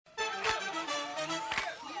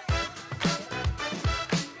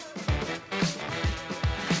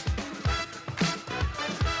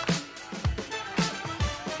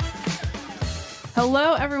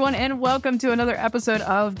Hello, everyone, and welcome to another episode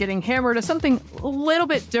of Getting Hammered, something a little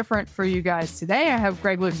bit different for you guys today. I have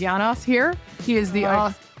Greg Lukianoff here. He is the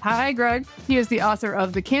author. Hi, Greg. He is the author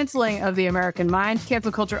of The Canceling of the American Mind.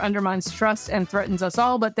 Cancel culture undermines trust and threatens us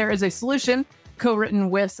all, but there is a solution,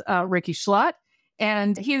 co-written with Ricky Schlott.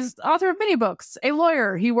 And he's author of many books, a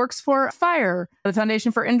lawyer. He works for FIRE, the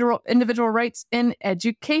Foundation for Individual Rights in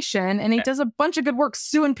Education. And he does a bunch of good work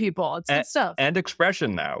suing people. It's good stuff. And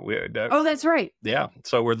Expression now. Oh, that's right. Yeah.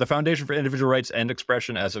 So we're the Foundation for Individual Rights and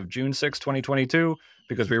Expression as of June 6, 2022,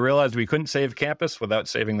 because we realized we couldn't save campus without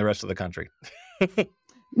saving the rest of the country.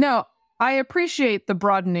 No, I appreciate the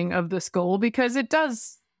broadening of this goal because it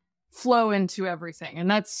does flow into everything. And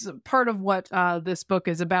that's part of what this book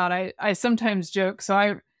is about. I sometimes joke.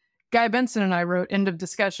 Guy Benson and I wrote End of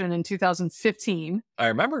Discussion in 2015. I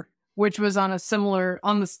remember. Which was on a similar,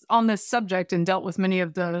 on this subject and dealt with many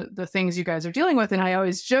of the things you guys are dealing with. And I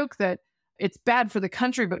always joke that it's bad for the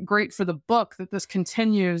country, but great for the book that this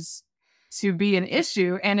continues to be an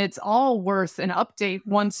issue. And it's all worth an update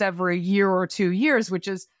once every year or 2 years, which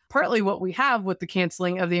is partly what we have with The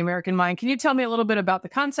Canceling of the American Mind. Can you tell me a little bit about the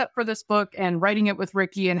concept for this book and writing it with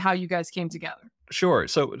Ricky and how you guys came together? Sure.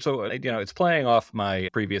 So it's playing off my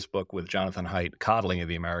previous book with Jonathan Haidt, Coddling of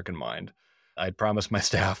the American Mind. I'd promised my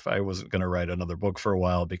staff I wasn't going to write another book for a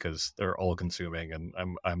while because they're all consuming and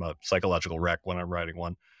I'm a psychological wreck when I'm writing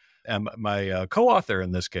one. And my co-author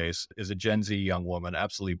in this case is a Gen Z young woman,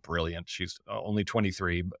 absolutely brilliant. She's only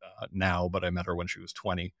 23 now, but I met her when she was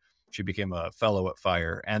 20. She became a fellow at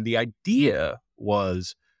FIRE. And the idea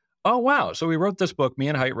was, oh, wow. So we wrote this book. Me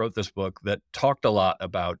and Haidt wrote this book that talked a lot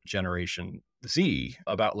about Generation Z,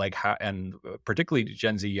 about like how, and particularly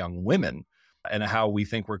Gen Z young women, and how we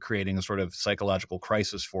think we're creating a sort of psychological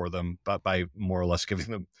crisis for them, but by more or less giving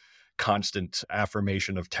them constant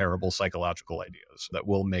affirmation of terrible psychological ideas that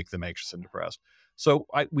will make them anxious and depressed. So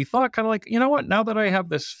we thought kind of like, you know what, now that I have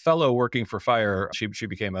this fellow working for FIRE, she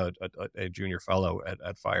became a junior fellow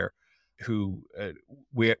at FIRE, who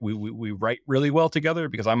we write really well together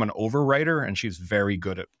because I'm an overwriter and she's very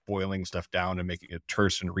good at boiling stuff down and making it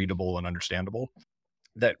terse and readable and understandable.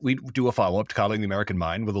 That we do a follow-up to Coddling the American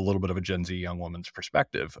Mind with a little bit of a Gen Z young woman's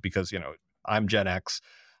perspective because, I'm Gen X.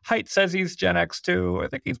 Haidt says he's Gen X too. I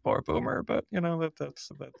think he's more boomer, but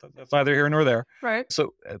that's neither here nor there. Right.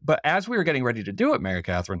 So, but as we were getting ready to do it, Mary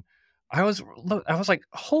Catherine, I was like,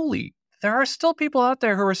 holy, there are still people out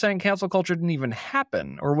there who are saying cancel culture didn't even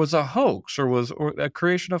happen or was a hoax or was a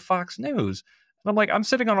creation of Fox News. And I'm like, I'm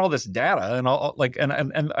sitting on all this data and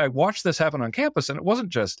and I watched this happen on campus and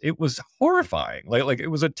it was horrifying. Like it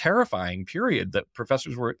was a terrifying period that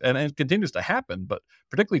professors were, and it continues to happen, but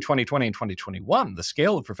particularly 2020 and 2021, the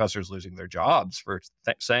scale of professors losing their jobs for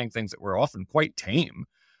saying things that were often quite tame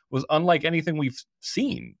was unlike anything we've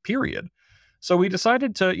seen, period. So we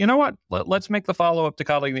decided to, you know what, let's make the follow-up to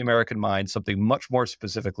Coddling the American Mind something much more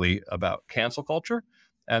specifically about cancel culture.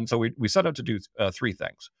 And so we set out to do three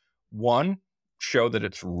things. One, show that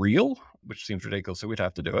it's real, which seems ridiculous, so we'd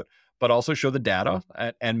have to do it, but also show the data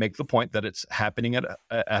and make the point that it's happening at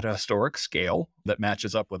a historic scale that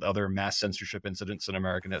matches up with other mass censorship incidents in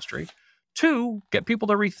American history. Two, get people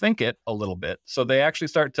to rethink it a little bit so they actually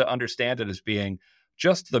start to understand it as being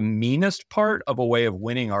just the meanest part of a way of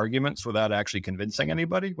winning arguments without actually convincing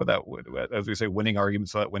anybody, without, as we say, winning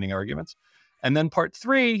arguments without winning arguments. And then part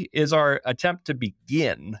three is our attempt to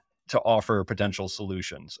begin to offer potential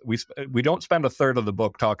solutions. We don't spend a third of the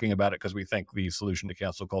book talking about it because we think the solution to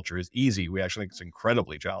cancel culture is easy. We actually think it's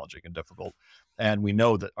incredibly challenging and difficult. And we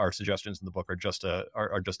know that our suggestions in the book are just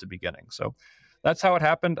a beginning. So that's how it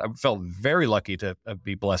happened. I felt very lucky to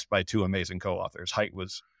be blessed by two amazing co-authors. Haidt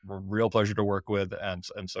was a real pleasure to work with, and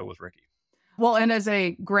so was Ricky. Well, and as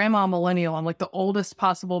a grandma millennial, I'm like the oldest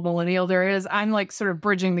possible millennial there is. I'm like sort of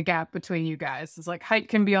bridging the gap between you guys. It's like Haidt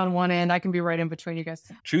can be on one end. I can be right in between you guys.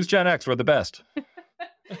 Choose Gen X. We're the best.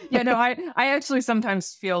 Yeah, no, I actually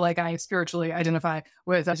sometimes feel like I spiritually identify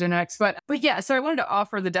with Gen X. But yeah, so I wanted to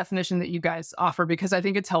offer the definition that you guys offer because I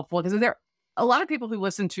think it's helpful because a lot of people who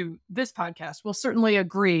listen to this podcast will certainly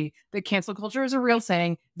agree that cancel culture is a real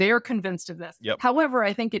thing. They are convinced of this. Yep. However,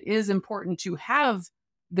 I think it is important to have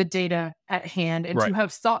the data at hand and to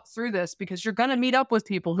have thought through this because you're going to meet up with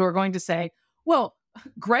people who are going to say, well,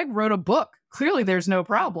 Greg wrote a book. Clearly there's no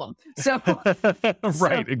problem. So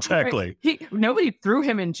right, exactly. Nobody threw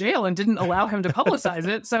him in jail and didn't allow him to publicize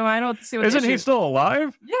it. So I don't see what Isn't he still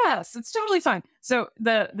alive? Yes, it's totally fine. So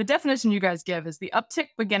the definition you guys give is the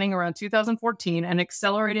uptick beginning around 2014 and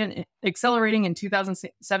accelerating in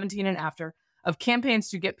 2017 and after of campaigns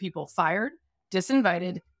to get people fired,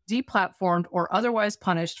 disinvited, deplatformed, or otherwise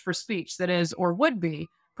punished for speech that is or would be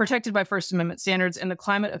protected by First Amendment standards and the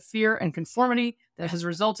climate of fear and conformity that has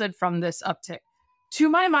resulted from this uptick. To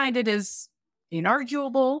my mind, it is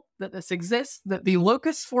inarguable that this exists, that the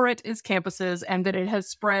locus for it is campuses, and that it has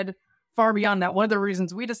spread far beyond that. One of the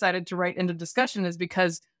reasons we decided to write into discussion is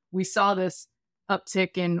because we saw this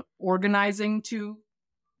uptick in organizing to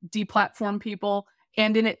deplatform people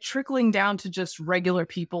and in it trickling down to just regular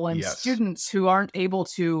people and students who aren't able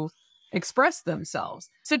to express themselves.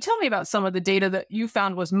 So tell me about some of the data that you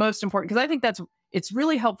found was most important, because I think it's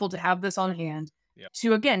really helpful to have this on hand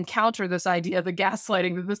to, again, counter this idea, the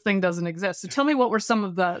gaslighting that this thing doesn't exist. So tell me what were some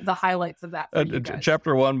of the highlights of that for you guys.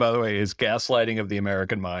 Chapter 1, by the way, is gaslighting of the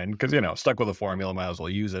American mind, because, stuck with a formula, might as well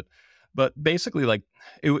use it. But basically, like,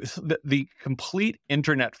 it was the complete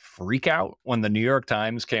internet freak out when the New York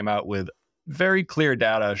Times came out with very clear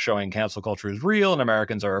data showing cancel culture is real and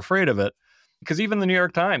Americans are afraid of it. Because even the New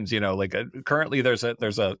York Times, currently there's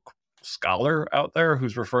a scholar out there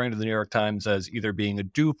who's referring to the New York Times as either being a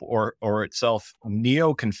dupe or itself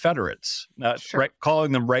neo-Confederates.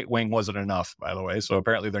 Calling them right-wing wasn't enough, by the way. So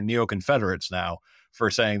apparently they're neo-Confederates now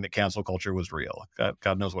for saying that cancel culture was real.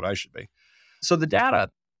 God knows what I should be. So the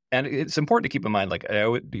data, and it's important to keep in mind, like,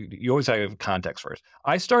 you always have context first.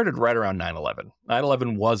 I started right around 9/11.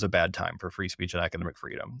 9/11 was a bad time for free speech and academic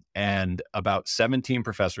freedom, and about 17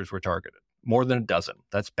 professors were targeted. More than a dozen.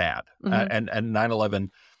 That's bad. And 9/11,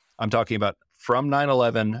 I'm talking about from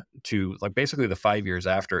 9/11 to like basically the 5 years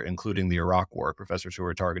after, including the Iraq War, professors who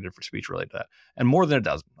were targeted for speech related to that. And more than a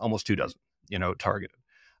dozen, almost 2 dozen, targeted.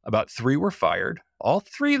 About 3 were fired. All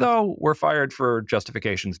 3, though, were fired for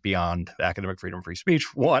justifications beyond academic freedom, free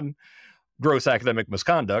speech. 1, gross academic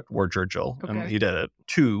misconduct, Ward Churchill, and he did it.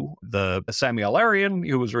 2, the Samuel Arian,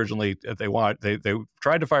 who was originally, they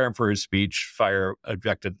tried to fire him for his speech, fire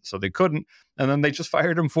objected, so they couldn't, and then they just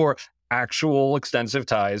fired him for actual extensive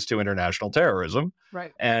ties to international terrorism.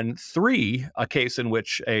 Right. And 3, a case in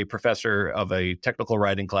which a professor of a technical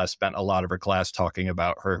writing class spent a lot of her class talking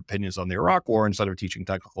about her opinions on the Iraq War instead of teaching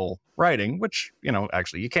technical writing, which,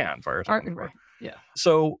 actually you can fire someone for. Yeah.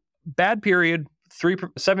 So bad period.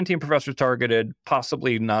 17 professors targeted,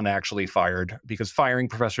 possibly none actually fired, because firing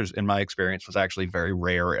professors, in my experience, was actually very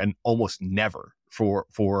rare and almost never for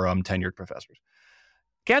tenured professors.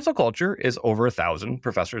 Cancel culture is over 1,000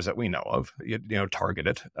 professors that we know of,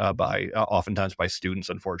 targeted by oftentimes by students,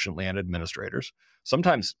 unfortunately, and administrators.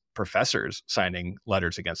 Sometimes professors signing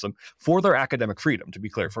letters against them for their academic freedom, to be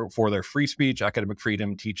clear, for their free speech, academic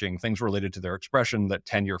freedom, teaching things related to their expression that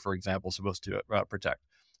tenure, for example, is supposed to protect.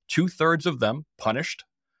 2/3 of them punished,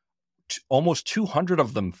 almost 200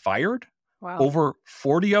 of them fired, over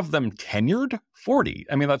 40 of them tenured. 40.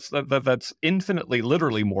 I mean, that's infinitely,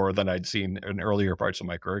 literally more than I'd seen in earlier parts of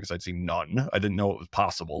my career, because I'd seen none. I didn't know it was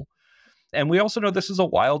possible. And we also know this is a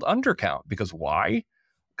wild undercount, because why?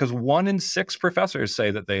 Because 1 in 6 professors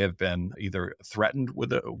say that they have been either threatened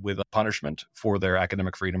with a punishment for their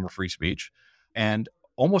academic freedom or free speech, and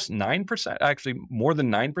almost 9%, actually more than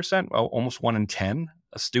 9%, almost 1 in 10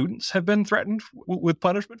 students have been threatened with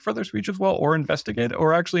punishment for their speech as well, or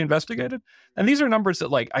actually investigated. And these are numbers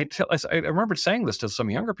that, like, I remember saying this to some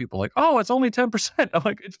younger people, like, oh, it's only 10%. I'm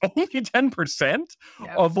like, it's only 10%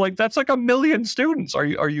 of, like, that's like 1 million students. Are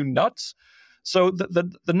you nuts? So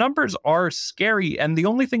the numbers are scary. And the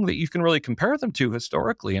only thing that you can really compare them to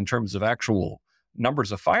historically in terms of actual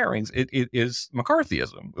numbers of firings, it is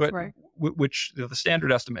McCarthyism, right, which the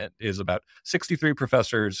standard estimate is about 63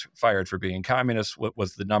 professors fired for being communists. What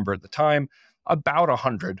was the number at the time? About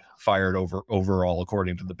 100 fired overall,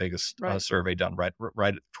 according to the biggest survey done right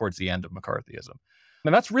towards the end of McCarthyism.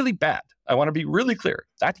 And that's really bad. I want to be really clear.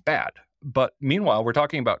 That's bad. But meanwhile, we're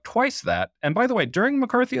talking about twice that. And by the way, during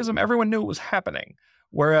McCarthyism, everyone knew it was happening.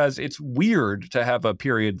 Whereas it's weird to have a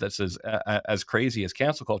period that's as crazy as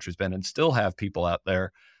cancel culture has been and still have people out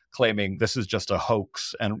there claiming this is just a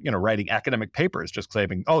hoax and, writing academic papers just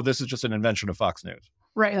claiming, oh, this is just an invention of Fox News.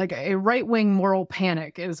 Right. Like a right-wing moral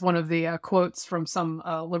panic is one of the quotes from some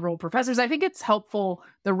liberal professors. I think it's helpful.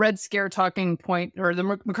 The Red Scare talking point, or the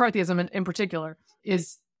McCarthyism in particular,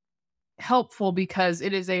 is helpful because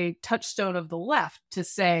it is a touchstone of the left to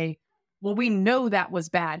say, well, we know that was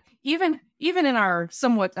bad. Even in our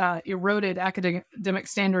somewhat eroded academic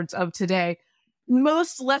standards of today,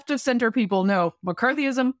 most left of center people know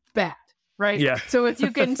McCarthyism bad, right? Yeah. So if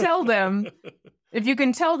you can tell them,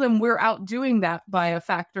 we're outdoing that by a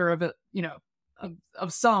factor of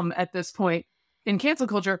of some at this point in cancel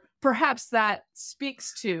culture, perhaps that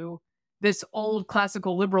speaks to this old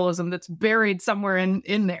classical liberalism that's buried somewhere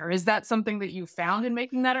in there. Is that something that you found in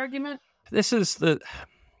making that argument?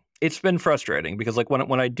 It's been frustrating because, like,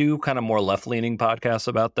 when I do kind of more left-leaning podcasts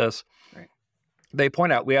about this, right, they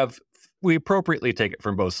point out we appropriately take it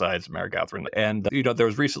from both sides, Mary Catherine. And, there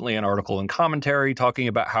was recently an article in Commentary talking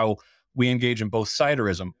about how we engage in both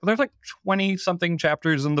siderism. There's like 20 something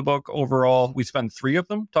chapters in the book overall. We spend 3 of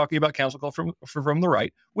them talking about cancel culture from the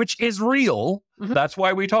right, which is real. Mm-hmm. That's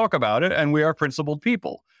why we talk about it. And we are principled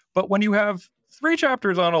people. But when you have 3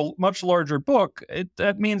 chapters on a much larger book,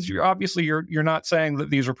 that means you're not saying that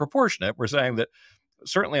these are proportionate. We're saying that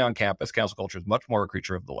certainly on campus, cancel culture is much more a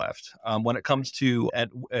creature of the left. When it comes to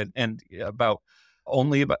and about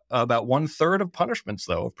 1/3 of punishments,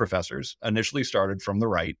 though, of professors initially started from the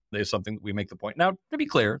right, is something that we make the point. Now, to be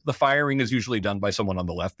clear, the firing is usually done by someone on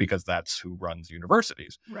the left because that's who runs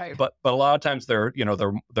universities. Right. But a lot of times there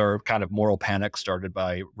are kind of moral panics started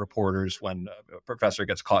by reporters when a professor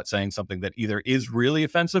gets caught saying something that either is really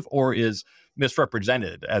offensive or is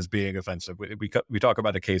misrepresented as being offensive. We talk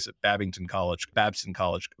about a case at Babson College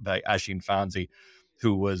by Asheen Fanzi,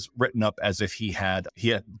 who was written up as if he had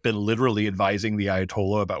been literally advising the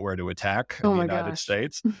Ayatollah about where to attack the United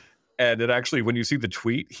States. And it actually, when you see the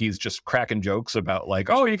tweet, he's just cracking jokes about like,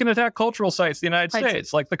 oh, you can attack cultural sites in the United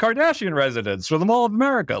States, like the Kardashian residence or the Mall of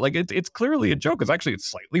America. Like it's clearly a joke. It's actually a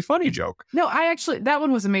slightly funny joke. No, that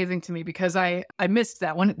one was amazing to me because I missed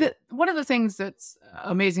that one. One of the things that's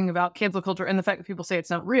amazing about cancel culture and the fact that people say it's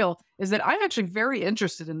not real is that I'm actually very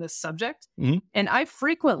interested in this subject. Mm-hmm. And I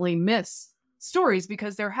frequently miss stories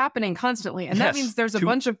because they're happening constantly. And that means there's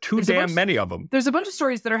many of them. There's a bunch of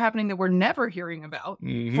stories that are happening that we're never hearing about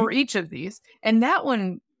for each of these. And that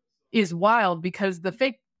one is wild because the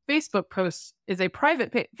fake Facebook post is a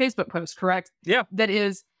private Facebook post, correct? Yeah. That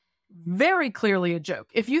is very clearly a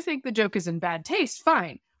joke. If you think the joke is in bad taste,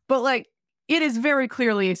 fine. But like, it is very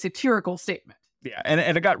clearly a satirical statement. Yeah. And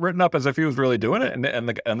it got written up as if he was really doing it.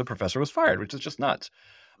 And the professor was fired, which is just nuts.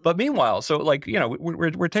 But meanwhile, so like,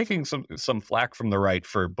 we're taking some flack from the right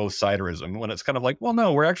for both siderism when it's kind of like, well,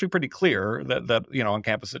 no, we're actually pretty clear that on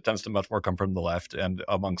campus, it tends to much more come from the left. And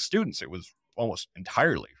among students, it was almost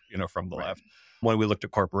entirely, from the left. When we looked at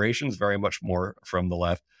corporations, very much more from the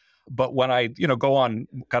left. But when I, go on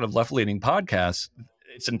kind of left-leaning podcasts,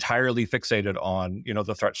 it's entirely fixated on,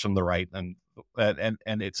 the threats from the right. And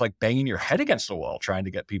it's like banging your head against the wall, trying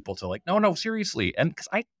to get people to like, no, seriously. And because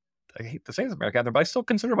I hate to say this, America, but I still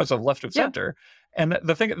consider myself left of center. And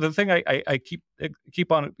the thing I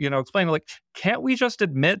keep on, explaining, like, can't we just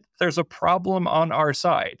admit there's a problem on our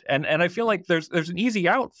side? And I feel like there's an easy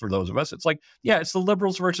out for those of us. It's like, it's the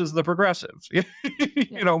liberals versus the progressives,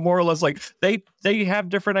 more or less like they have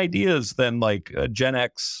different ideas than like Gen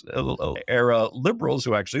X era liberals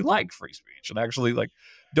who actually like free speech and actually like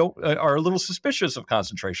are a little suspicious of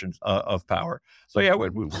concentration of power. So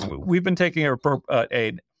we've been taking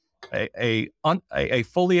a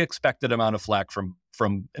fully expected amount of flack from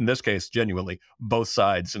in this case genuinely both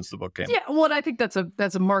sides since the book came. Yeah, well, and I think that's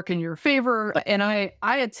a mark in your favor. And I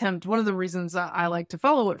attempt, one of the reasons I like to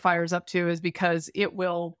follow what Fire's up to is because it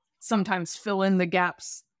will sometimes fill in the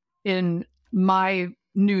gaps in my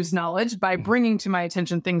news knowledge by bringing to my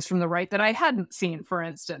attention things from the right that I hadn't seen, for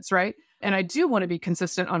instance, right? And I do want to be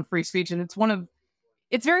consistent on free speech, and it's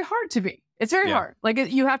very hard to be. It's very hard. Like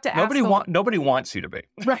you have to ask. Nobody wants you to be.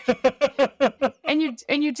 Right.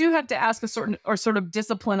 and you do have to ask a certain or sort of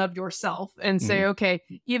discipline of yourself and say, okay,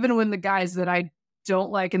 even when the guys that I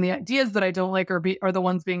don't like and the ideas that I don't like are the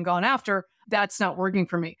ones being gone after, that's not working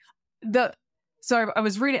for me. So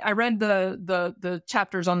I read the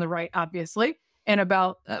chapters on the right, obviously, and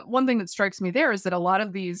about one thing that strikes me there is that a lot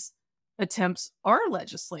of these attempts are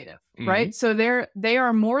legislative, right? So they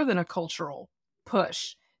are more than a cultural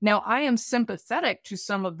push. Now, I am sympathetic to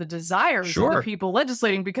some of the desires of the people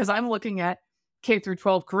legislating because I'm looking at K through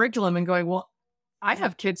 12 curriculum and going, well, I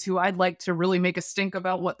have kids who I'd like to really make a stink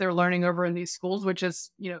about what they're learning over in these schools, which has,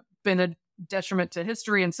 been a detriment to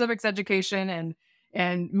history and civics education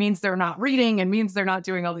and means they're not reading and means they're not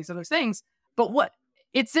doing all these other things. But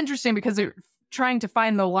it's interesting because they're trying to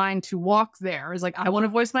find the line to walk there is like, I want to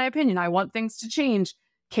voice my opinion. I want things to change.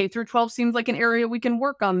 K through 12 seems like an area we can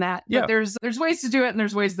work on that. But there's ways to do it and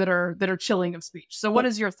there's ways that are chilling of speech. So what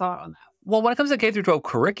is your thought on that? Well, when it comes to K through 12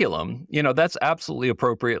 curriculum, that's absolutely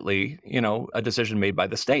appropriately, a decision made by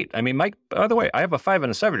the state. I mean, Mike, by the way, I have a 5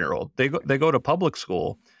 and a 7-year-old. They go to public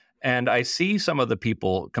school, and I see some of the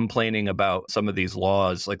people complaining about some of these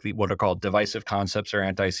laws, like what are called divisive concepts or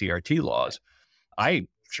anti-CRT laws. I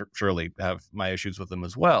surely have my issues with them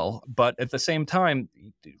as well. But at the same time,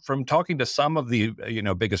 from talking to some of the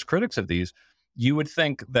biggest critics of these, you would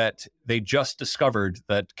think that they just discovered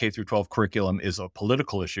that K through 12 curriculum is a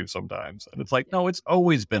political issue sometimes. And it's like, no, it's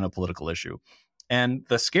always been a political issue. And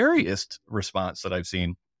the scariest response that I've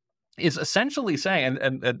seen is essentially saying,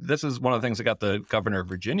 and this is one of the things that got the governor of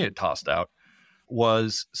Virginia tossed out,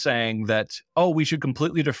 was saying that, oh, we should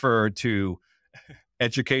completely defer to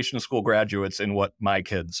education school graduates in what my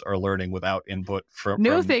kids are learning without input from.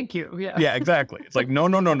 Thank you. Yeah. Yeah, exactly. It's like, no.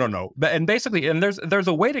 And basically, and there's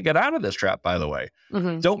a way to get out of this trap, by the way.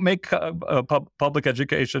 Mm-hmm. Don't make public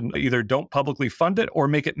education, either don't publicly fund it or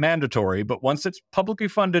make it mandatory. But once it's publicly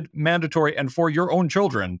funded, mandatory, and for your own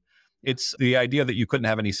children, it's the idea that you couldn't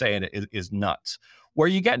have any say in it is nuts. Where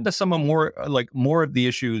you get into some of more of the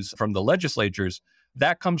issues from the legislatures,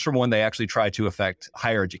 that comes from when they actually try to affect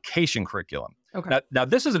higher education curriculum. Okay. Now,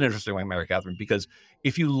 this is an interesting one, Mary Catherine, because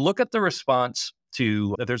if you look at the response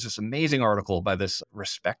to, there's this amazing article by this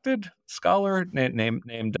respected scholar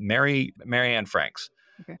named Marianne Franks.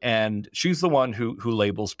 Okay. And she's the one who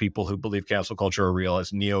labels people who believe cancel culture are real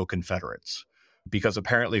as neo-Confederates, because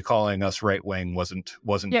apparently calling us right wing wasn't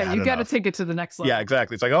Yeah, you got to enough. take it to the next level. Yeah,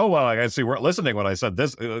 exactly. It's like, oh well, I guess you weren't listening when I said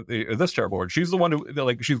this terrible word. She's the one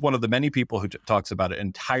who she's one of the many people who talks about it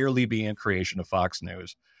entirely being a creation of Fox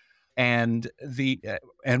News. And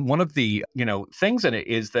one of the things in it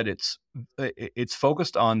is that it's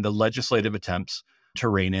focused on the legislative attempts to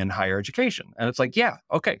rein in higher education. And it's like, yeah,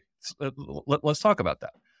 okay, let's talk about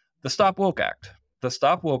that. The Stop Woke Act. The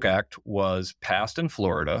Stop Woke Act was passed in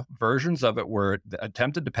Florida. Versions of it were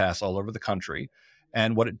attempted to pass all over the country.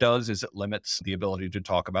 And what it does is it limits the ability to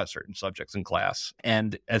talk about certain subjects in class.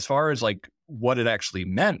 And as far as what it actually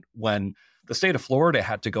meant, when the state of Florida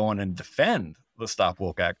had to go in and defend the Stop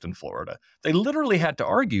Woke Act in Florida, they literally had to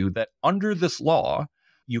argue that under this law,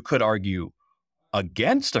 you could argue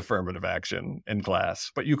against affirmative action in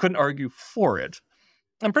class, but you couldn't argue for it.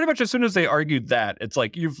 And pretty much as soon as they argued that, it's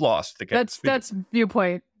like, you've lost the case. That's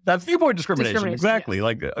viewpoint. That's viewpoint discrimination. Exactly. Yes.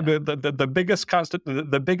 Like the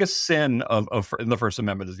biggest sin of in the First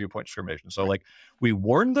Amendment is viewpoint discrimination. So we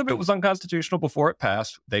warned them it was unconstitutional before it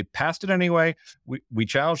passed. They passed it anyway. We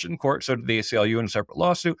challenged it in court. So did the ACLU in a separate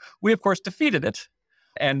lawsuit. We of course defeated it,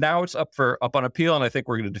 and now it's up on appeal. And I think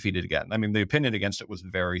we're going to defeat it again. I mean, the opinion against it was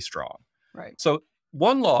very strong. Right. So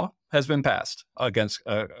one law has been passed against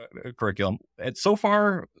a curriculum, and so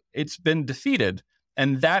far it's been defeated.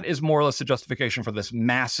 And that is more or less a justification for this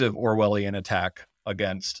massive Orwellian attack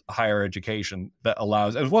against higher education that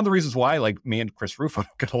allows, and one of the reasons why me and Chris Rufo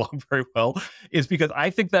don't get along very well is because I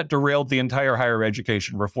think that derailed the entire higher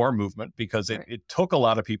education reform movement, because it took a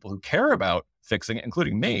lot of people who care about fixing it,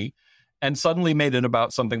 including me, and suddenly made it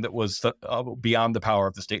about something that was beyond the power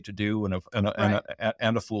of the state to do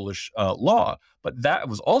and a foolish law. But that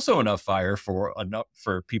was also enough fire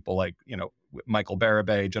for people like Michael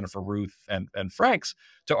Barabay, Jennifer Ruth, and Franks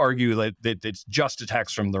to argue that it's just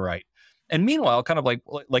attacks from the right. And meanwhile, kind of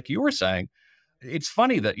like you were saying, it's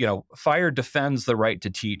funny that FIRE defends the right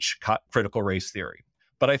to teach critical race theory.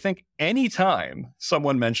 But I think any time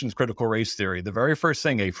someone mentions critical race theory, the very first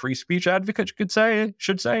thing a free speech advocate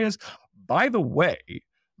should say is, by the way,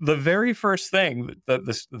 the very first thing that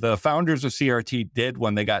the founders of CRT did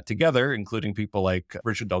when they got together, including people like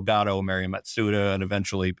Richard Delgado, Mary Matsuda, and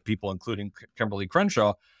eventually people including Kimberly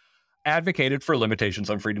Crenshaw, advocated for limitations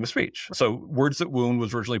on freedom of speech. So Words That Wound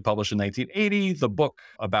was originally published in 1980. The book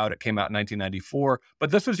about it came out in 1994. But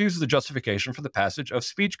this was used as a justification for the passage of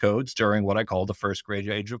speech codes during what I call the first great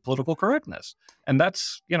age of political correctness. And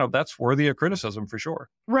that's worthy of criticism for sure.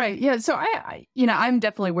 Right. Yeah. So I'm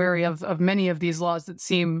definitely wary of many of these laws that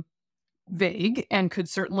seem vague and could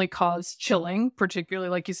certainly cause chilling, particularly,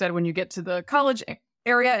 like you said, when you get to the college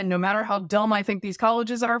area. And no matter how dumb I think these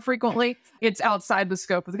colleges are frequently, it's outside the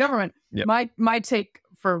scope of the government. Yep. My take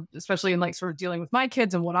for, especially in sort of dealing with my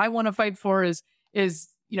kids and what I want to fight for is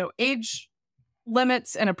age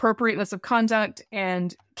limits and appropriateness of conduct,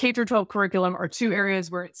 and K through 12 curriculum are two areas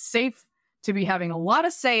where it's safe to be having a lot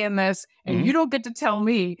of say in this. And you don't get to tell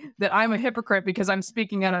me that I'm a hypocrite because I'm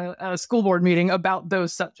speaking at a school board meeting about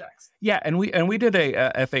those subjects. Yeah, and we did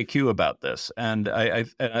a FAQ about this, and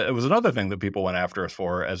it was another thing that people went after us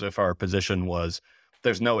for, as if our position was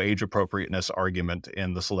there's no age appropriateness argument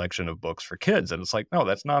in the selection of books for kids, and it's like, no,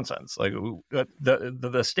 that's nonsense. Like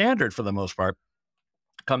the standard for the most part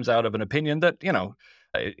comes out of an opinion that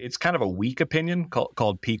it's kind of a weak opinion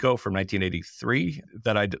called Pico from 1983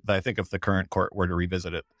 that I think if the current court were to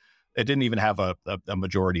revisit it, it didn't even have a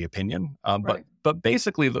majority opinion. Right. But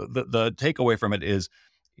basically the takeaway from it is,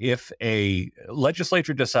 if a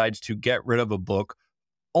legislature decides to get rid of a book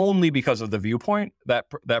only because of the viewpoint, that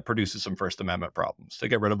produces some First Amendment problems. To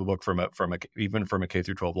get rid of a book even from a K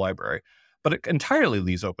through 12 library. But it entirely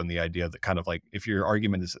leaves open the idea that kind of like, if your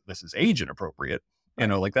argument is that this is age inappropriate,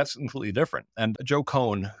 Like that's completely different. And Joe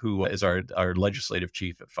Cohn, who is our legislative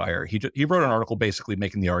chief at FIRE, he wrote an article basically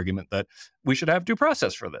making the argument that we should have due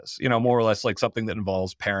process for this, more or less like something that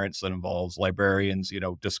involves parents, that involves librarians,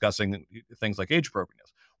 discussing things like age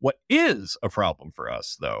appropriateness. What is a problem for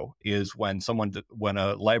us, though, is when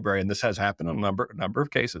a librarian, this has happened in a number of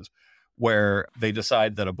cases, where they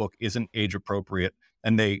decide that a book isn't age appropriate,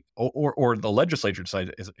 and or the legislature decides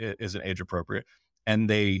it isn't age appropriate, and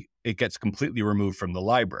it gets completely removed from the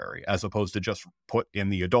library as opposed to just put in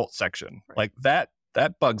the adult section. Right. Like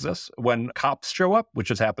that bugs us. When cops show up, which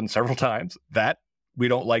has happened several times, that we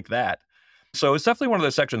don't like that. So it's definitely one of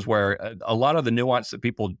those sections where a lot of the nuance that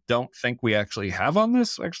people don't think we actually have on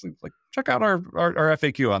this, actually, like, check out our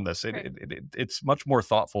FAQ on this. It's much more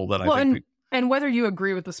thoughtful than I think. And whether you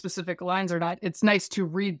agree with the specific lines or not, it's nice to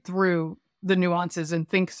read through the nuances and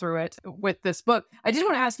think through it with this book. I just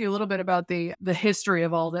want to ask you a little bit about the history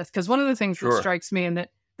of all this, because one of the things that strikes me and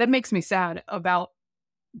that makes me sad about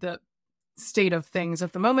the state of things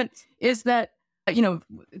at the moment is that,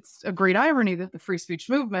 it's a great irony that the free speech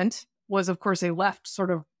movement was, of course, a left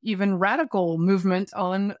sort of even radical movement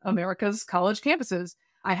on America's college campuses.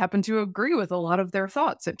 I happen to agree with a lot of their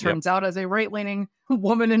thoughts. It turns out, as a right-leaning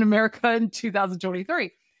woman in America in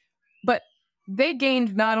 2023. But they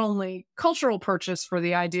gained not only cultural purchase for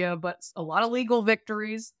the idea, but a lot of legal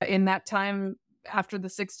victories in that time after the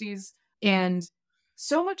 60s. And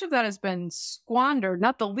so much of that has been squandered,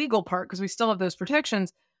 not the legal part, because we still have those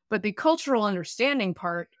protections, but the cultural understanding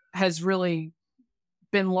part has really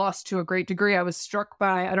been lost to a great degree. I was struck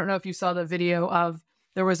by, I don't know if you saw the video of,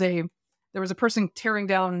 there was a person tearing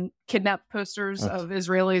down kidnapped posters of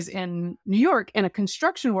Israelis in New York, and a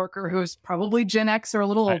construction worker who is probably Gen X or a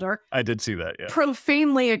little older. I did see that, yeah.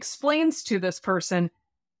 Profanely explains to this person,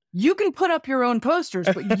 you can put up your own posters,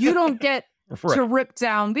 but you don't get to rip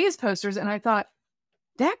down these posters. And I thought,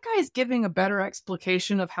 that guy's giving a better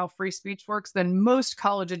explication of how free speech works than most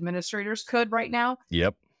college administrators could right now.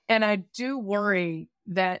 Yep. And I do worry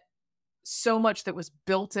that so much that was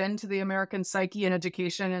built into the American psyche and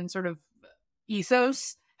education and sort of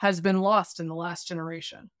ethos has been lost in the last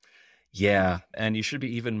generation. Yeah, and you should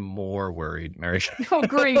be even more worried, Mary. Oh,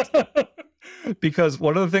 great. Because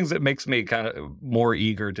one of the things that makes me kind of more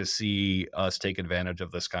eager to see us take advantage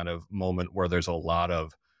of this kind of moment where there's a lot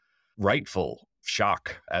of rightful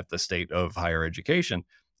shock at the state of higher education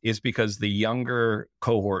is because the younger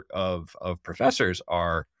cohort of professors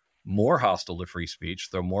are more hostile to free speech.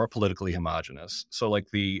 They're more politically homogenous. So like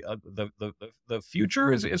the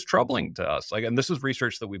future is troubling to us. Like, and this is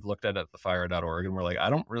research that we've looked at the FIRE.org, and we're like, I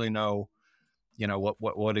don't really know,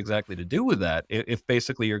 what exactly to do with that. If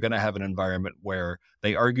basically you're going to have an environment where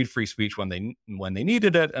they argued free speech when they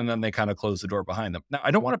needed it, and then they kind of closed the door behind them. Now, I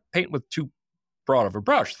don't want to paint with too broad of a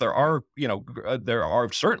brush. There are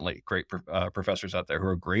certainly great professors out there who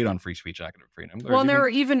are great on free speech and academic freedom. There are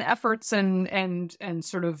even efforts and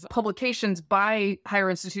sort of publications by higher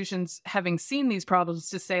institutions having seen these problems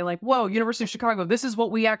to say, like, whoa, University of Chicago, this is what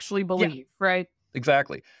we actually believe, right?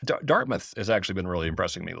 Exactly. Dartmouth has actually been really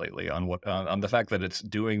impressing me lately on the fact that it's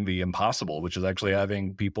doing the impossible, which is actually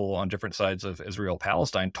having people on different sides of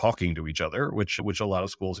Israel-Palestine talking to each other, which a lot of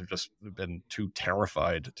schools have just been too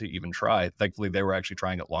terrified to even try. Thankfully, they were actually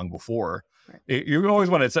trying it long before. Right. You always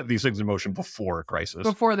want to set these things in motion before a crisis.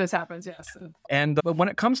 Before this happens, yes. And but when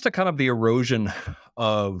it comes to kind of the erosion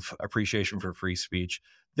of appreciation for free speech,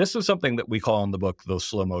 this is something that we call in the book the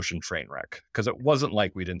slow motion train wreck, because it wasn't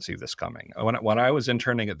like we didn't see this coming. When I was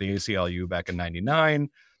interning at the ACLU back in '99,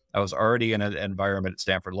 I was already in an environment at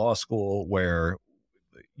Stanford Law School where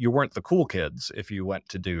you weren't the cool kids if you went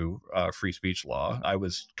to do free speech law. I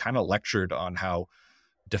was kind of lectured on how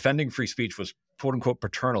defending free speech was quote unquote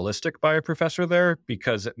paternalistic by a professor there,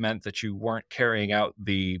 because it meant that you weren't carrying out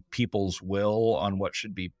the people's will on what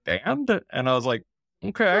should be banned. And I was like,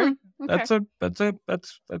 okay. That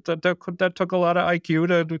took a lot of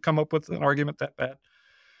IQ to come up with an argument that bad.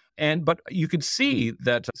 But you could see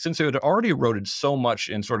that since it had already eroded so much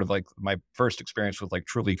in sort of like my first experience with like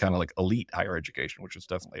truly kind of like elite higher education, which is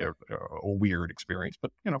definitely a weird experience, but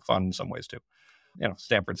fun in some ways too.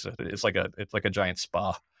 Stanford's it's like a giant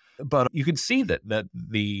spa. But you could see that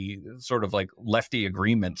the sort of like lefty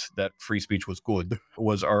agreement that free speech was good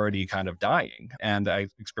was already kind of dying. And I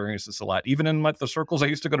experienced this a lot, even in like the circles I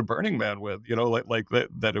used to go to Burning Man with, like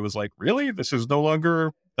that it was like, really? This is no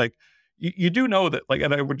longer like, you do know that, like,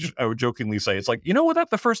 and I would jokingly say, it's like,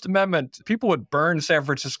 without the First Amendment, people would burn San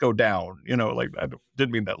Francisco down, like I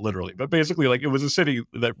didn't mean that literally, but basically like it was a city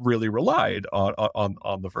that really relied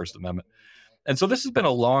on the First Amendment. And so this has been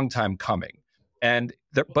a long time coming.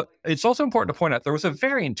 But it's also important to point out there was a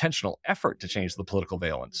very intentional effort to change the political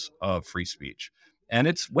valence of free speech, and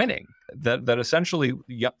it's winning. That essentially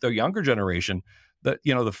the younger generation,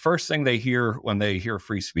 the first thing they hear when they hear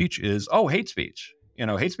free speech is, oh, hate speech.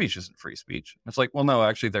 Hate speech isn't free speech. It's like, well, no,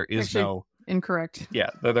 actually, there is no incorrect. Yeah,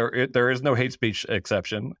 there is no hate speech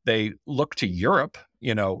exception. They look to Europe,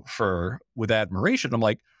 with admiration. I'm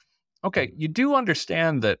like, okay, you do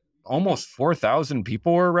understand that almost 4,000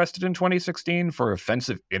 people were arrested in 2016 for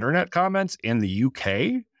offensive internet comments in the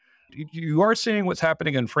UK. You are seeing what's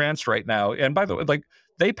happening in France right now. And by the way,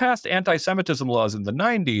 they passed anti-Semitism laws in the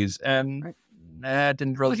 90s, and that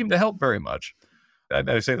didn't really seem to help very much.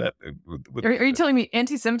 I say that. Are you telling me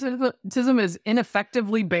anti-Semitism is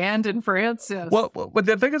ineffectively banned in France? Yes. Well, but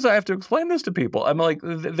the thing is, I have to explain this to people. I'm like,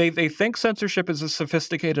 they think censorship is a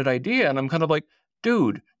sophisticated idea, and I'm kind of like,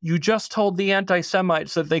 dude, you just told the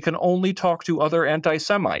anti-Semites that they can only talk to other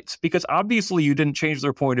anti-Semites because obviously you didn't change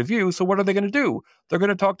their point of view. So what are they going to do? They're going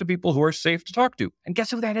to talk to people who are safe to talk to. And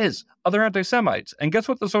guess who that is? Other anti-Semites. And guess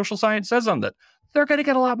what the social science says on that? They're going to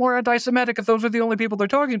get a lot more anti-Semitic if those are the only people they're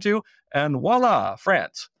talking to. And voila,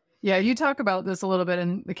 France. Yeah, you talk about this a little bit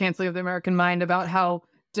in The Canceling of the American Mind about how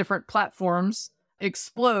different platforms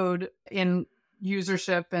explode in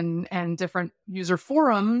usership and different user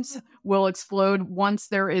forums will explode once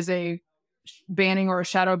there is a banning or a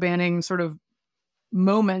shadow banning sort of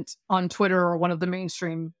moment on Twitter or one of the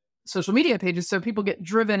mainstream social media pages. So people get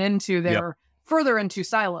driven into their further into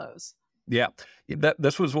silos. Yeah,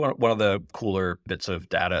 this was one of the cooler bits of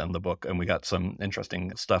data in the book. And we got some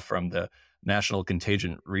interesting stuff from the National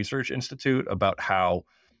Contagion Research Institute about how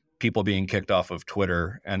people being kicked off of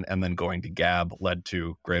Twitter and then going to Gab led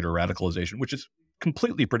to greater radicalization, which is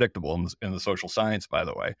completely predictable in the social science, by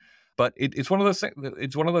the way. But it's one of those things.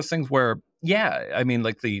 It's one of those things where,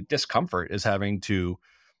 the discomfort is having to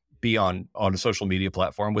be on a social media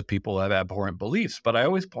platform with people who have abhorrent beliefs. But I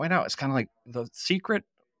always point out, it's kind of like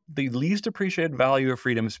the least appreciated value of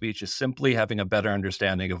freedom of speech is simply having a better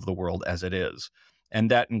understanding of the world as it is,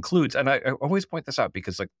 and that includes. And I always point this out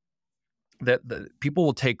because that people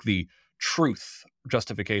will take the truth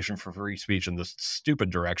justification for free speech in this stupid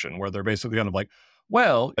direction where they're basically kind of like,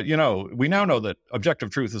 well, we now know that objective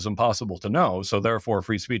truth is impossible to know, so therefore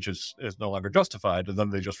free speech is no longer justified, and then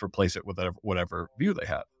they just replace it with whatever view they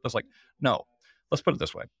have. It's like, no, let's put it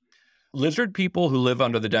this way. Lizard people who live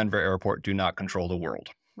under the Denver airport do not control the world.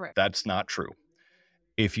 Right. That's not true.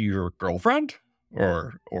 If your girlfriend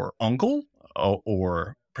or uncle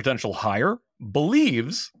or potential hire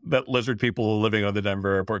believes that lizard people living on the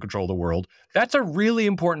Denver airport control the world, that's a really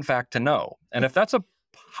important fact to know. And if that's a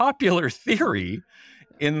popular theory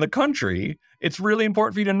in the country, it's really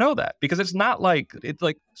important for you to know that, because it's not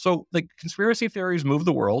conspiracy theories move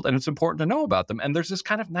the world and it's important to know about them. And there's this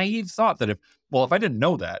kind of naive thought that if I didn't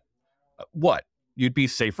know that, what? You'd be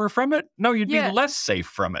safer from it? No, you'd be less safe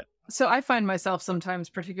from it. So I find myself sometimes,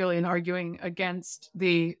 particularly in arguing against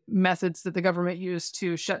the methods that the government used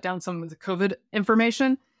to shut down some of the COVID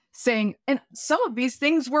information, saying, and some of these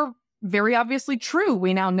things were very obviously true.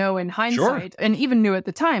 We now know in hindsight, and even knew at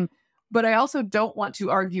the time. But I also don't want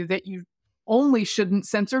to argue that you only shouldn't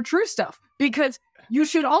censor true stuff, because you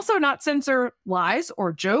should also not censor lies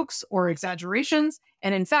or jokes or exaggerations.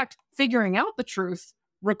 And in fact, figuring out the truth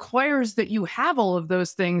requires that you have all of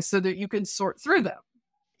those things so that you can sort through them.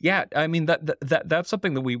 Yeah, I mean, that's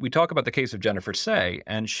something that we talk about the case of Jennifer Say,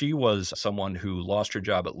 and she was someone who lost her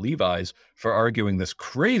job at Levi's for arguing this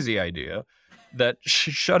crazy idea that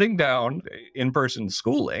shutting down in-person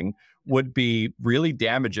schooling would be really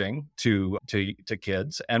damaging to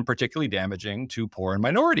kids, and particularly damaging to poor and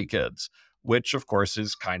minority kids, which of course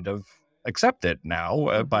is kind of accepted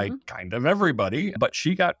now by kind of everybody. But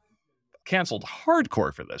she got canceled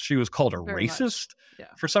hardcore for this. She was called a Very racist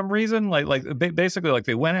for some reason. Basically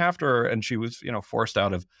they went after her, and she was forced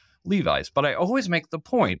out of Levi's. But I always make the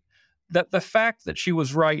point that the fact that she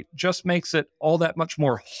was right just makes it all that much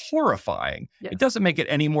more horrifying. Yes. It doesn't make it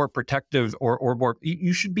any more protective or more.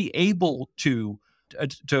 You should be able to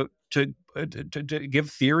give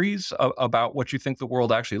theories about what you think the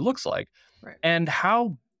world actually looks like, right, and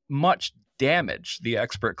how much damage the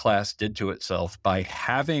expert class did to itself by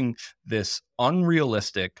having this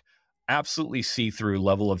unrealistic, absolutely see-through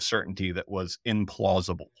level of certainty that was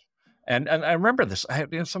implausible. And I remember this. I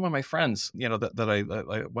had some of my friends, that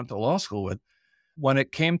I went to law school with, when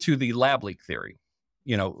it came to the lab leak theory.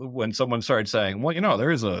 When someone started saying, well, there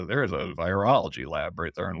is a virology lab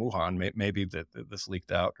right there in Wuhan, maybe that this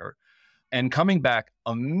leaked out, and coming back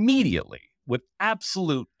immediately with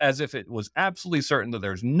as if it was absolutely certain that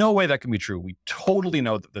there's no way that can be true. We totally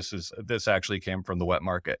know that this actually came from the wet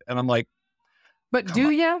market. And I'm like, But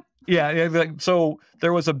do you? Yeah, like, so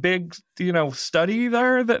there was a big, study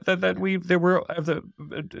there that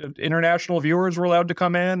the international viewers were allowed to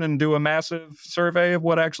come in and do a massive survey of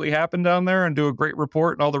what actually happened down there and do a great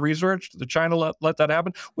report and all the research. Did China let that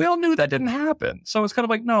happen? We all knew that didn't happen. So it's kind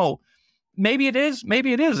of like, no, maybe it is,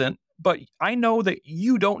 maybe it isn't, but I know that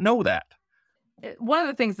you don't know that. One of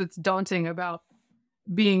the things that's daunting about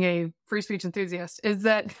being a free speech enthusiast is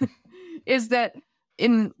that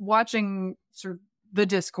in watching sort of the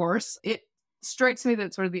discourse, it strikes me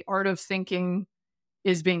that sort of the art of thinking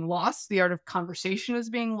is being lost. The art of conversation is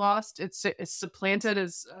being lost. It's supplanted,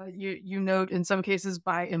 as you note, in some cases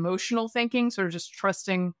by emotional thinking, sort of just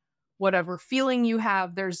trusting whatever feeling you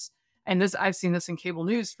have. I've seen this in cable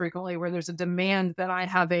news frequently, where there's a demand that I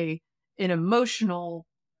have an emotional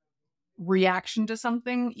reaction to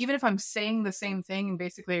something. Even if I'm saying the same thing and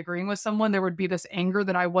basically agreeing with someone, there would be this anger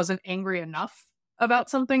that I wasn't angry enough about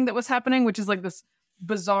something that was happening, which is like this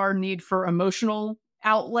bizarre need for emotional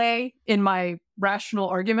outlay in my rational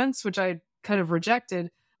arguments, which I kind of rejected.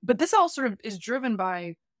 But this all sort of is driven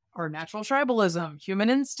by our natural tribalism, human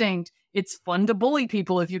instinct. It's fun to bully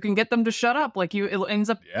people if you can get them to shut up. Like it ends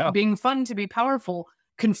up being fun to be powerful.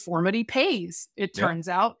 Conformity pays, it turns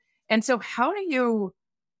out. And so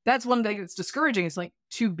that's one thing that's discouraging. It's like,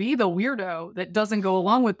 to be the weirdo that doesn't go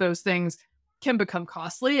along with those things can become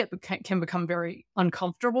costly. It can become very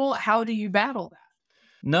uncomfortable. How do you battle that?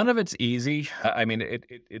 None of it's easy. I mean,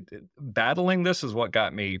 battling this is what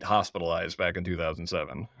got me hospitalized back in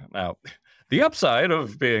 2007. Now, the upside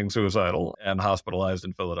of being suicidal and hospitalized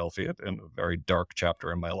in Philadelphia, in a very dark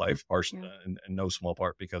chapter in my life, partially in no small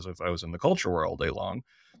part because I was in the culture war all day long,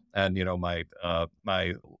 and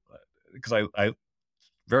because I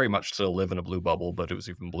very much still live in a blue bubble, but it was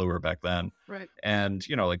even bluer back then. Right. And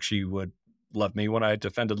like she would love me when I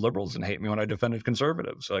defended liberals and hate me when I defended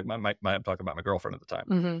conservatives. So, like I'm talking about my girlfriend at the time.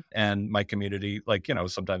 Mm-hmm. And my community,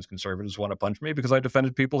 sometimes conservatives want to punch me because I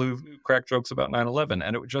defended people who cracked jokes about 9/11.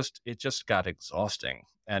 And it just got exhausting.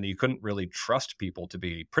 And you couldn't really trust people to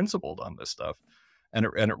be principled on this stuff. And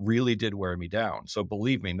it really did wear me down. So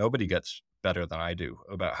believe me, nobody gets better than I do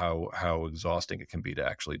about how exhausting it can be to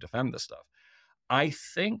actually defend this stuff. I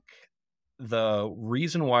think the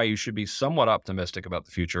reason why you should be somewhat optimistic about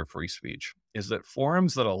the future of free speech is that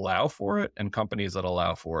forums that allow for it and companies that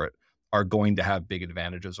allow for it are going to have big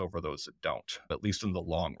advantages over those that don't, at least in the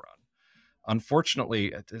long run.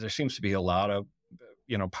 Unfortunately, there seems to be a lot of,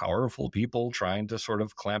 powerful people trying to sort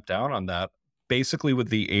of clamp down on that, basically with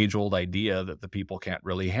the age-old idea that the people can't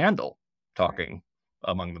really handle talking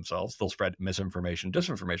among themselves. They'll spread misinformation,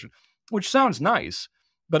 disinformation, which sounds nice,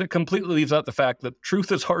 but it completely leaves out the fact that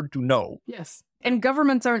truth is hard to know. Yes. And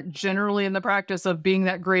governments aren't generally in the practice of being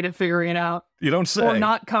that great at figuring it out. You don't say. Or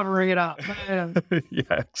not covering it up. Yeah,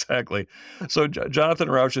 exactly. So Jonathan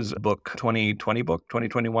Rauch's book,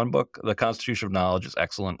 2021 book, The Constitution of Knowledge, is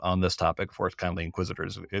excellent on this topic for its kindly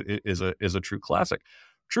inquisitors. It is a true classic.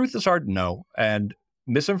 Truth is hard to know. And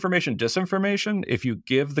misinformation, disinformation, if you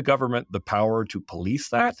give the government the power to police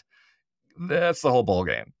that, that's the whole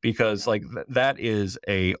ballgame, because that is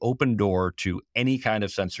a open door to any kind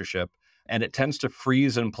of censorship, and it tends to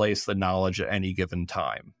freeze in place the knowledge at any given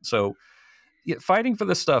time. So fighting for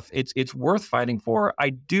this stuff, it's worth fighting for.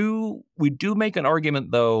 We do make an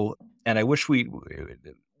argument though, and I wish we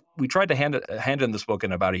tried to hand in this book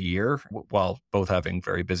in about a year while both having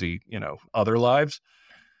very busy, other lives.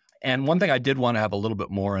 And one thing I did want to have a little bit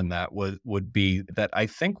more in that would be that I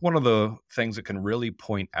think one of the things that can really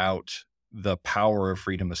point out the power of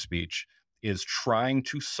freedom of speech is trying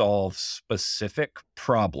to solve specific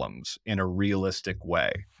problems in a realistic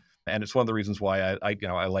way. And it's one of the reasons why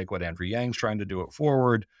I like what Andrew Yang's trying to do it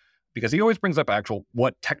forward, because he always brings up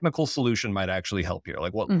what technical solution might actually help here,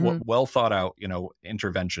 like what well thought out,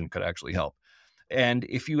 intervention could actually help. And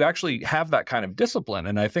if you actually have that kind of discipline,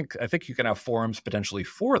 and I think you can have forums potentially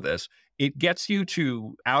for this, it gets you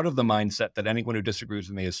out of the mindset that anyone who disagrees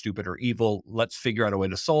with me is stupid or evil. Let's figure out a way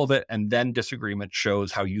to solve it. And then disagreement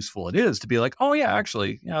shows how useful it is to be like, oh yeah,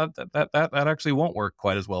 actually, that actually won't work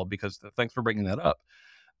quite as well, because thanks for bringing that up.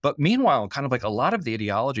 But meanwhile, kind of like a lot of the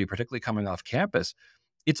ideology, particularly coming off campus,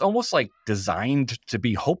 it's almost like designed to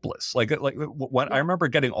be hopeless. Like when I remember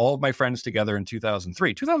getting all of my friends together in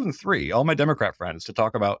 2003, all my Democrat friends, to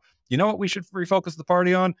talk about, what we should refocus the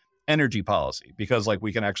party on? Energy policy, because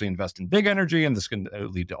we can actually invest in big energy and this can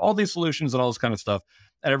lead to all these solutions and all this kind of stuff.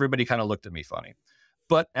 And everybody kind of looked at me funny.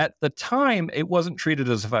 But at the time, it wasn't treated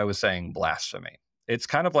as if I was saying blasphemy. It's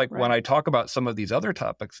kind of like when I talk about some of these other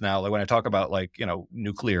topics now, like when I talk about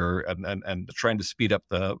nuclear and trying to speed up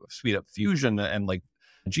fusion and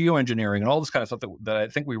geoengineering and all this kind of stuff that I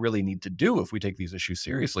think we really need to do if we take these issues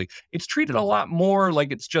seriously. It's treated a lot more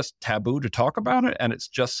like it's just taboo to talk about it, and it's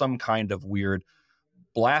just some kind of weird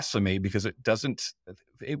blasphemy because it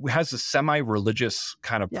has a semi-religious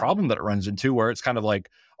kind of problem that it runs into, where it's kind of like,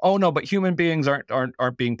 oh no, but human beings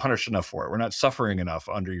aren't being punished enough for it. We're not suffering enough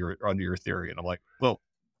under your theory. And I'm like, well,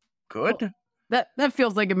 good. Well, that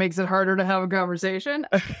feels like it makes it harder to have a conversation.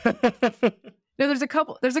 No, there's a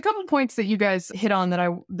couple points that you guys hit on that I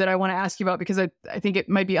want to ask you about, because I think it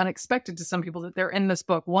might be unexpected to some people that they're in this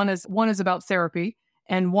book. One is about therapy,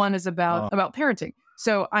 and one is about parenting.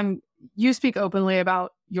 So you speak openly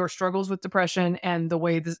about your struggles with depression and the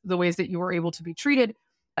ways that you were able to be treated.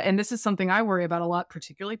 And this is something I worry about a lot,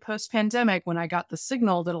 particularly post-pandemic, when I got the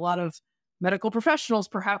signal that a lot of medical professionals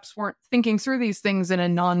perhaps weren't thinking through these things in a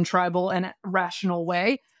non-tribal and rational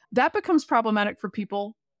way. That becomes problematic for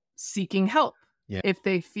people seeking help. Yeah. If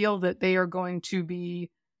they feel that they are going to be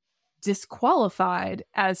disqualified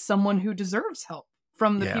as someone who deserves help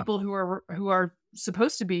from the people who are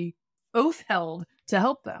supposed to be oath held to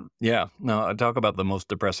help them. Yeah. No, I talk about the most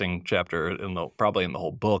depressing chapter probably in the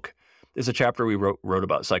whole book is a chapter we wrote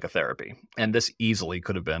about psychotherapy. And this easily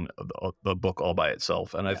could have been the book all by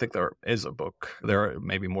itself. And I think there is a book. There are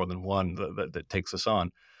maybe more than one that takes us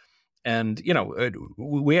on. And,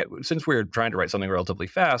 since we were trying to write something relatively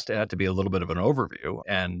fast, it had to be a little bit of an overview.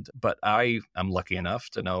 But I am lucky enough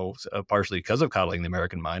to know, partially because of Coddling the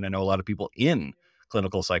American Mind, I know a lot of people in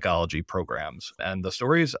clinical psychology programs. And the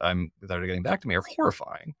stories that are getting back to me are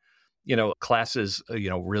horrifying. Classes,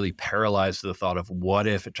 really paralyzed to the thought of, what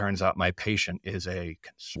if it turns out my patient is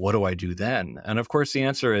what do I do then? And of course, the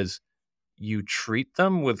answer is you treat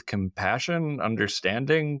them with compassion,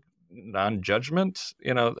 understanding, non-judgment.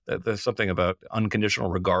 There's something about unconditional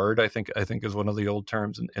regard, I think is one of the old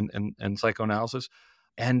terms in psychoanalysis.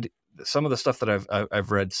 And some of the stuff that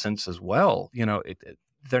I've read since as well,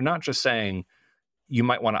 they're not just saying you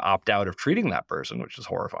might want to opt out of treating that person, which is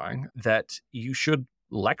horrifying, that you should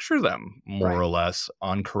lecture them more or less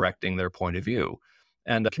on correcting their point of view.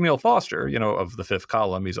 And Camille Foster, of the Fifth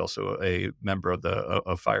Column, he's also a member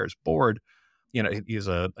of FIRE's board.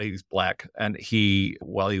 He's Black, and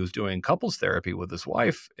while he was doing couples therapy with his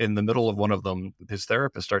wife, in the middle of one of them, his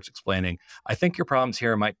therapist starts explaining, I think your problems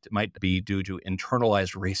here might be due to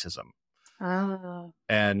internalized racism. Oh.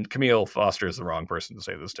 And Camille Foster is the wrong person to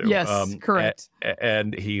say this to. Yes, correct.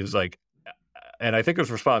 And he was like, and I think his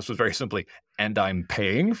response was very simply, and I'm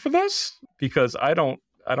paying for this? Because I don't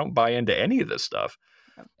buy into any of this stuff.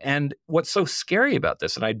 And what's so scary about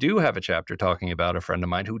this, and I do have a chapter talking about a friend of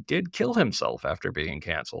mine who did kill himself after being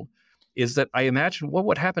canceled, is that I imagine what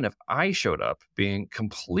would happen if I showed up being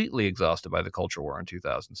completely exhausted by the culture war in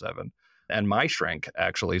 2007. And my shrink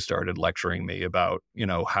actually started lecturing me about,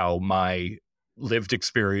 how my lived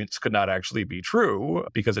experience could not actually be true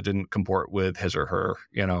because it didn't comport with his or her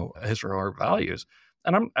values.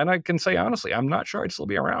 And I can say honestly, I'm not sure I'd still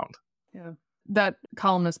be around. Yeah. That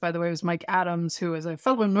columnist, by the way, was Mike Adams, who is a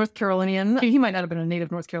fellow North Carolinian. He might not have been a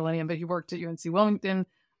native North Carolinian, but he worked at UNC Wilmington,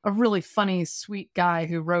 a really funny, sweet guy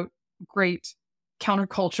who wrote great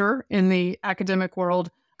counterculture in the academic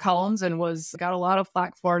world columns and got a lot of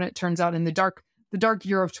flack for it. And it turns out in the dark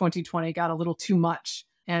year of 2020 got a little too much,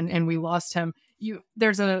 and we lost him.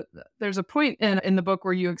 There's a point in the book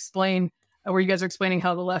where you guys are explaining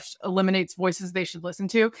how the left eliminates voices they should listen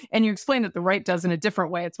to, and you explain that the right does in a different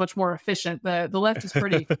way. It's much more efficient. The left is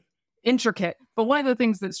pretty intricate. But one of the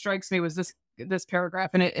things that strikes me was this paragraph,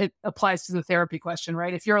 and it applies to the therapy question,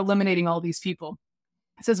 right? If you're eliminating all these people,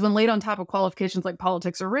 it says, when laid on top of qualifications like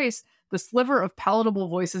politics or race, the sliver of palatable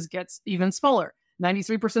voices gets even smaller.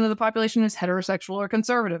 93% of the population is heterosexual or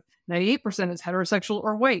conservative. 98% is heterosexual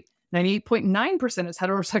or white. 98.9% is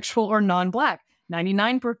heterosexual or non-Black.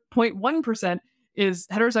 99.1% is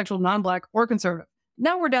heterosexual, non-Black, or conservative.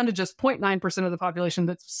 Now we're down to just 0.9% of the population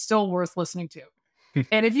that's still worth listening to.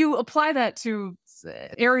 And if you apply that to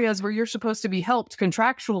areas where you're supposed to be helped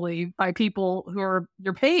contractually by people who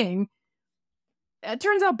you're paying, it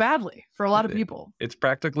turns out badly for a lot of people. It's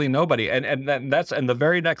practically nobody. And the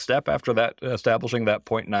very next step after that, establishing that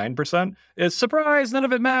 0.9%, is surprise, none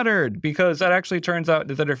of it mattered, because that actually turns out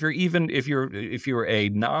that if you're a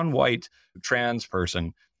non-white trans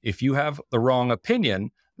person, if you have the wrong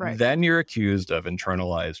opinion, then you're accused of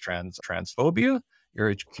internalized transphobia. You're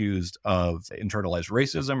accused of internalized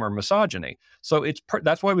racism or misogyny. So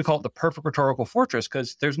that's why we call it the perfect rhetorical fortress,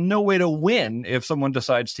 because there's no way to win if someone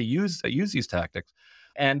decides to use these tactics.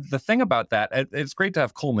 And the thing about that, it's great to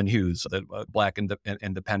have Coleman Hughes, the Black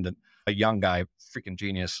independent, a young guy, freaking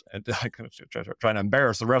genius, trying to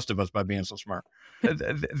embarrass the rest of us by being so smart.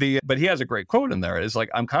 But he has a great quote in there. It's like,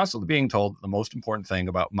 I'm constantly being told the most important thing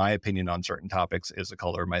about my opinion on certain topics is the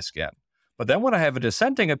color of my skin. But then when I have a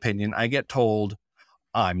dissenting opinion, I get told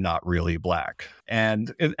I'm not really Black.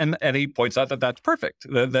 And he points out that that's perfect.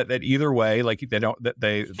 That either way, like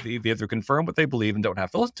they either confirm what they believe and don't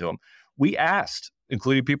have to listen to them. We asked,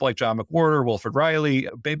 including people like John McWhorter, Wilfred Riley,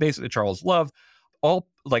 basically Charles Love, all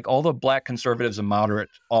the Black conservatives and moderate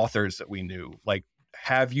authors that we knew, like,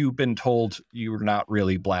 have you been told you're not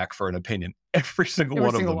really Black for an opinion? Every single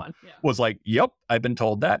one of them was like, yep, I've been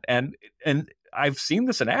told that. And I've seen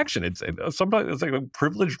this in action. It's sometimes it's like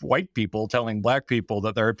privileged white people telling Black people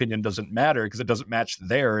that their opinion doesn't matter because it doesn't match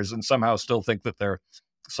theirs, and somehow still think that they're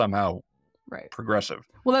somehow progressive.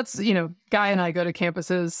 Well, that's, Guy and I go to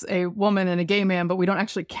campuses, a woman and a gay man, but we don't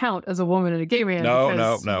actually count as a woman and a gay man.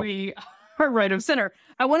 No. We are right of center.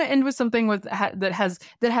 I want to end with something that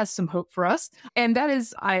has some hope for us, and that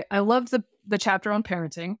is I loved the chapter on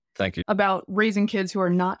parenting. Thank you. About raising kids who are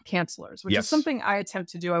not cancelers, which is something I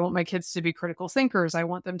attempt to do. I want my kids to be critical thinkers. I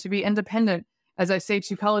want them to be independent. As I say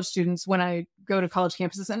to college students when I go to college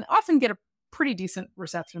campuses, and often get a pretty decent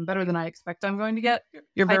reception, better than I expect I'm going to get.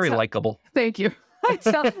 You're very likable. Thank you. I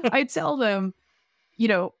tell them,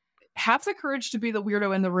 have the courage to be the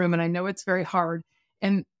weirdo in the room. And I know it's very hard.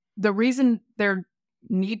 And the reason there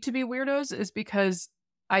need to be weirdos is because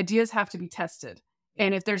ideas have to be tested.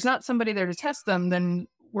 And if there's not somebody there to test them, then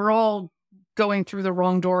we're all going through the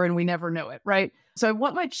wrong door and we never know it, right? So I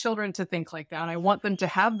want my children to think like that. I want them to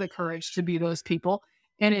have the courage to be those people.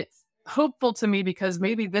 And it's hopeful to me because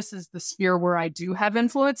maybe this is the sphere where I do have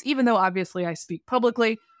influence, even though obviously I speak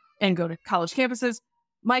publicly and go to college campuses.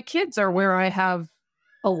 My kids are where I have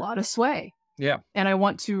a lot of sway. Yeah. And I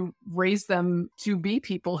want to raise them to be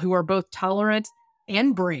people who are both tolerant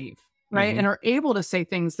and brave, right? Mm-hmm. And are able to say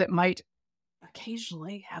things that might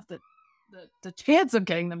occasionally have the chance of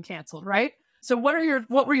getting them canceled, right? So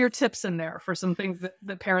what were your tips in there for some things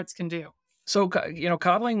that parents can do? So,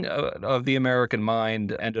 Coddling of the American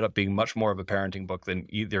Mind ended up being much more of a parenting book than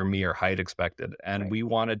either me or Haidt expected. And we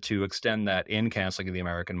wanted to extend that in Canceling of the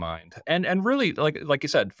American Mind. And really, like you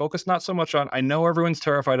said, focus not so much on, I know everyone's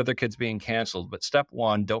terrified of their kids being canceled, but step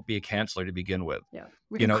one, don't be a canceler to begin with. Yeah.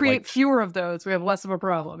 We can create fewer of those. We have less of a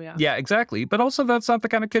problem. Yeah. Yeah, exactly. But also that's not the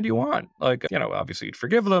kind of kid you want. Like, obviously you'd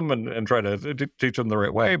forgive them and try to teach them the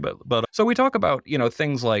right way. But so we talk about,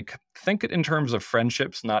 things like think in terms of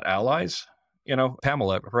friendships, not allies.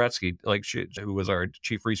 Pamela Paretsky, who was our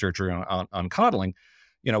chief researcher on coddling,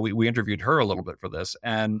 we interviewed her a little bit for this.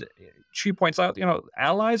 And she points out,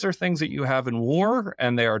 allies are things that you have in war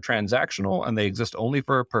and they are transactional and they exist only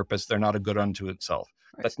for a purpose. They're not a good unto itself.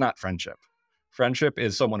 Right. That's not friendship. Friendship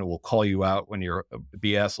is someone who will call you out when you're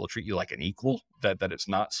BS, will treat you like an equal, that it's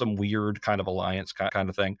not some weird kind of alliance kind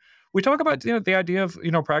of thing. We talk about, the idea of,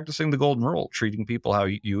 practicing the golden rule, treating people how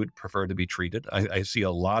you would prefer to be treated. I see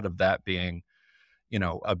a lot of that being,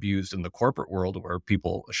 abused in the corporate world where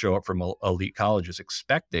people show up from elite colleges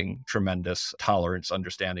expecting tremendous tolerance,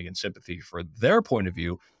 understanding, and sympathy for their point of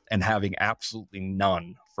view and having absolutely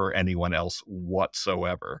none for anyone else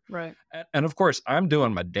whatsoever. Right. And of course, I'm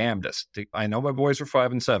doing my damnedest. I know my boys are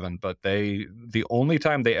 5 and 7, but the only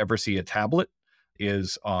time they ever see a tablet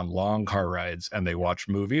is on long car rides and they watch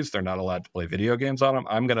movies. They're not allowed to play video games on them.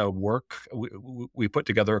 I'm going to work. We put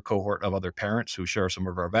together a cohort of other parents who share some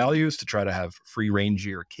of our values to try to have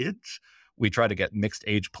free-rangier kids. We try to get mixed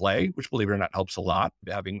age play, which, believe it or not, helps a lot,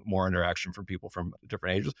 having more interaction from people from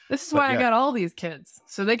different ages. This is why I got all these kids,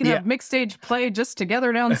 so they can have mixed age play just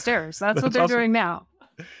together downstairs. That's what they're doing now.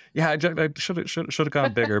 Yeah, I should have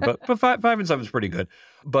gone bigger, but 5 and 7 is pretty good.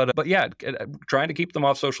 But yeah, trying to keep them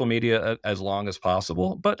off social media as long as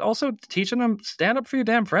possible, but also teaching them stand up for your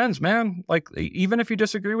damn friends, man. Like, even if you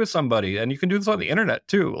disagree with somebody, and you can do this on the internet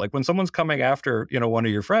too. Like when someone's coming after, one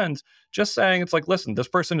of your friends, just saying it's like, listen, this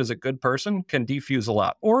person is a good person can defuse a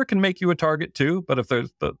lot, or it can make you a target too. But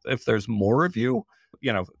if there's more of you,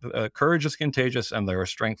 courage is contagious, and there are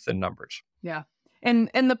strength in numbers. Yeah.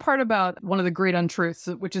 And the part about one of the great untruths,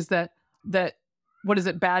 which is that what is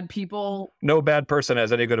it? Bad people. No bad person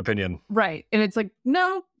has any good opinion. Right. And it's like,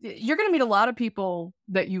 no, you're going to meet a lot of people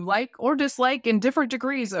that you like or dislike in different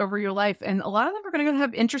degrees over your life. And a lot of them are going to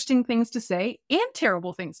have interesting things to say and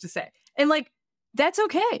terrible things to say. And that's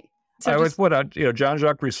okay. So I always put out,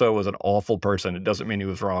 Jean-Jacques Rousseau was an awful person. It doesn't mean he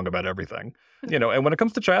was wrong about everything. And when it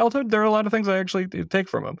comes to childhood, there are a lot of things I actually take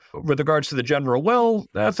from him. With regards to the general will,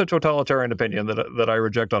 that's a totalitarian opinion that I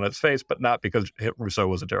reject on its face, but not because Rousseau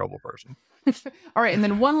was a terrible person. All right, and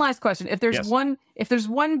then one last question: if there's Yes.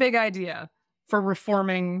 one big idea for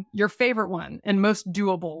reforming, your favorite one and most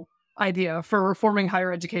doable idea for reforming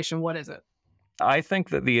higher education, what is it? I think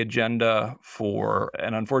that the agenda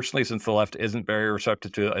and unfortunately, since the left isn't very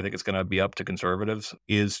receptive to it, I think it's going to be up to conservatives,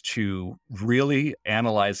 is to really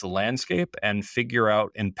analyze the landscape and figure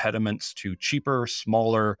out impediments to cheaper,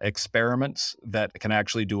 smaller experiments that can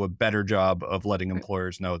actually do a better job of letting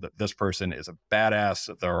employers know that this person is a badass,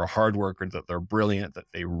 that they're a hard worker, that they're brilliant, that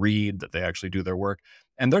they read, that they actually do their work.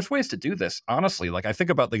 And there's ways to do this, honestly. Like, I think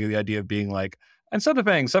about the idea of being like, instead of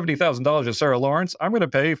paying $70,000 to Sarah Lawrence, I'm going to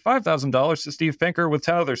pay $5,000 to Steve Pinker with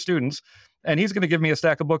 10 other students, and he's going to give me a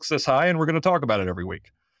stack of books this high, and we're going to talk about it every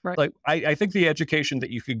week. Right. Like, I think the education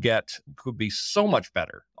that you could get could be so much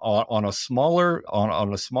better on a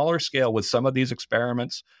smaller scale with some of these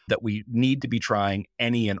experiments that we need to be trying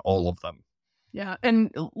any and all of them. Yeah,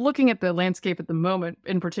 and looking at the landscape at the moment,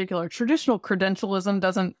 in particular, traditional credentialism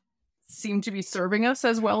doesn't seem to be serving us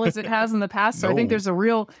as well as it has in the past. So I think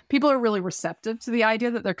people are really receptive to the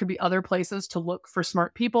idea that there could be other places to look for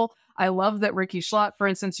smart people. I love that Ricky Schlott, for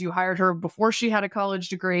instance, you hired her before she had a college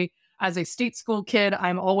degree. As a state school kid,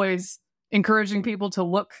 I'm always encouraging people to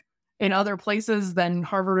look in other places than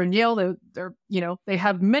Harvard and Yale. They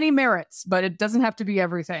have many merits, but it doesn't have to be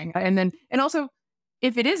everything. And also,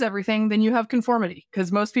 if it is everything, then you have conformity,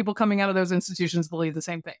 because most people coming out of those institutions believe the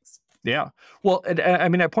same things. Yeah. Well, I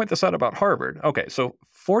point this out about Harvard. Okay, so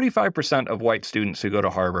 45% of white students who go to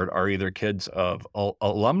Harvard are either kids of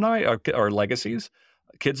alumni or legacies,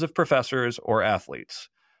 kids of professors or athletes.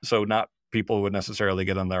 So not people who would necessarily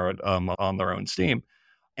get on their own steam.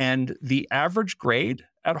 And the average grade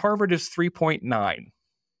at Harvard is 3.9,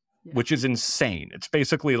 which is insane. It's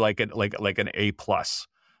basically like an A plus.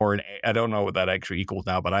 Or I don't know what that actually equals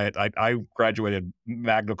now, but I graduated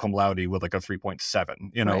magna cum laude with like a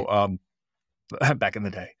 3.7, back in the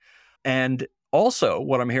day. And also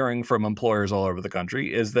what I'm hearing from employers all over the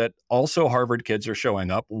country is that also Harvard kids are showing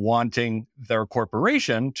up wanting their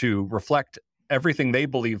corporation to reflect everything they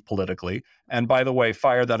believe politically. And by the way,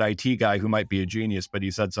 fire that IT guy who might be a genius, but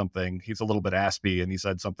he's a little bit aspy, and he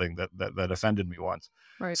said something that offended me once.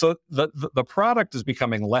 Right. So the product is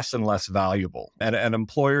becoming less and less valuable. And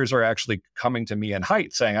employers are actually coming to me in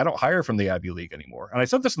height saying, I don't hire from the Ivy League anymore. And I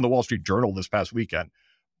said this in the Wall Street Journal this past weekend.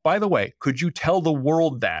 By the way, could you tell the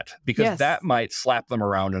world that? Because that might slap them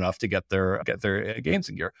around enough to get their gains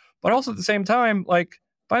in gear. But also at the same time, like,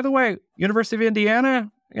 by the way, University of Indiana,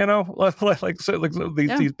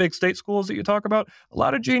 these big state schools that you talk about, a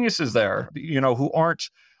lot of geniuses there, who aren't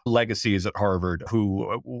legacies at Harvard,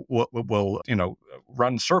 who will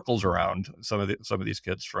run circles around some of these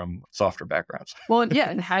kids from softer backgrounds. Well, yeah,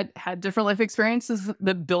 and had different life experiences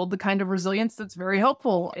that build the kind of resilience that's very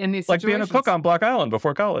helpful in these situations. Like being a cook on Block Island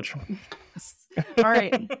before college. All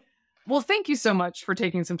right. Well, thank you so much for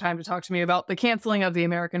taking some time to talk to me about the canceling of the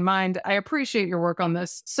American mind. I appreciate your work on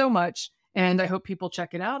this so much, and I hope people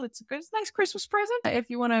check it out. It's a nice Christmas present if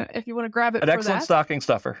you want to grab it. An excellent stocking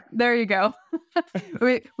stuffer. There you go.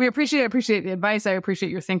 we appreciate the advice. I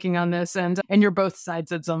appreciate your thinking on this, and you're both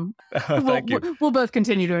sidesism. Thank you. We'll both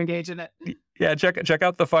continue to engage in it. Yeah, check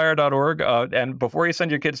out thefire.org. And before you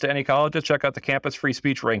send your kids to any colleges, check out the campus free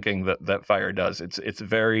speech ranking that FIRE does. It's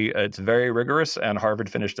very rigorous, and Harvard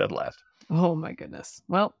finished dead last. Oh my goodness.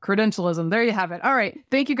 Well, credentialism. There you have it. All right.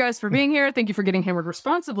 Thank you guys for being here. Thank you for getting hammered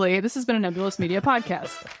responsibly. This has been a Nebulous Media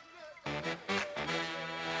podcast.